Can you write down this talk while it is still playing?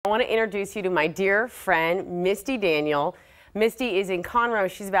want to introduce you to my dear friend, Misti Daniel. Misti is in Conroe.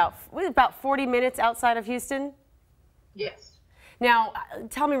 She's about 40 minutes outside of Houston. Yes. Now,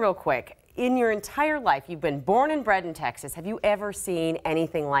 tell me real quick, in your entire life, you've been born and bred in Texas. Have you ever seen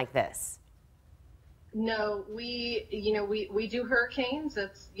anything like this? No, we do hurricanes.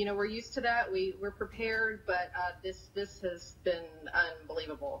 That's, we're used to that. We're prepared, but this has been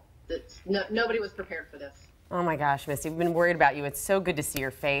unbelievable. Nobody was prepared for this. Oh my gosh, Misti, we've been worried about you. It's so good to see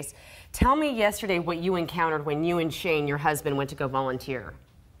your face. Tell me yesterday what you encountered when you and Shane, your husband, went to go volunteer.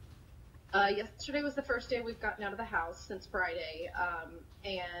 Yesterday was the first day we've gotten out of the house since Friday,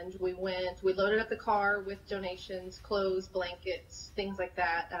 and we loaded up the car with donations, clothes, blankets, things like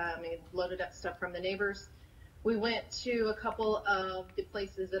that, and loaded up stuff from the neighbors. We went to a couple of the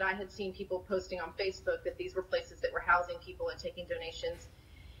places that I had seen people posting on Facebook that these were places that were housing people and taking donations.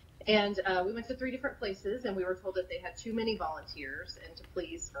 And we went to 3 different places, and we were told that they had too many volunteers and to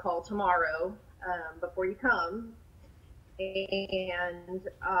please call tomorrow before you come. And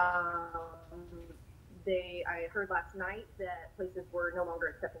I heard last night that places were no longer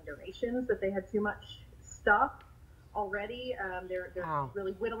accepting donations, that they had too much stuff already. They're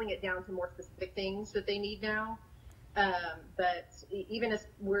really whittling it down to more specific things that they need now. But even as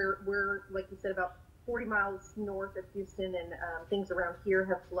we're like you said, about 40 miles north of Houston, and things around here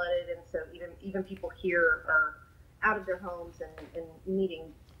have flooded, and so even people here are out of their homes and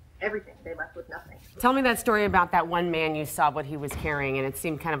needing everything. They left with nothing. Tell me that story about that one man you saw, what he was carrying, and it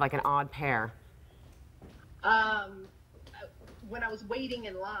seemed kind of like an odd pair. When I was waiting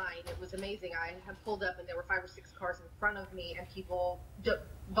in line, it was amazing. I had pulled up and there were 5 or 6 cars in front of me, and people,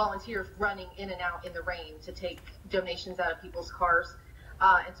 volunteers running in and out in the rain to take donations out of people's cars.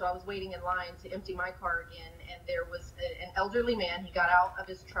 And so I was waiting in line to empty my car again, and there was an elderly man. He got out of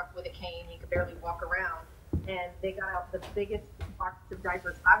his truck with a cane. He could barely walk around. And they got out the biggest box of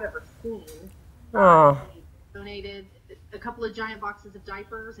diapers I've ever seen. He donated a couple of giant boxes of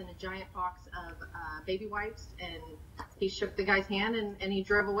diapers and a giant box of baby wipes, and he shook the guy's hand and he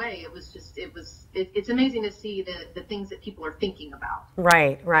drove away. It's amazing to see the things that people are thinking about.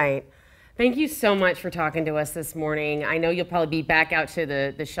 Right, right. Thank you so much for talking to us this morning. I know you'll probably be back out to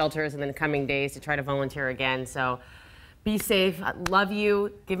the shelters in the coming days to try to volunteer again. So be safe. I love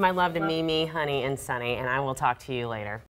you. Give my love to Mimi, Honey, and Sunny, and I will talk to you later.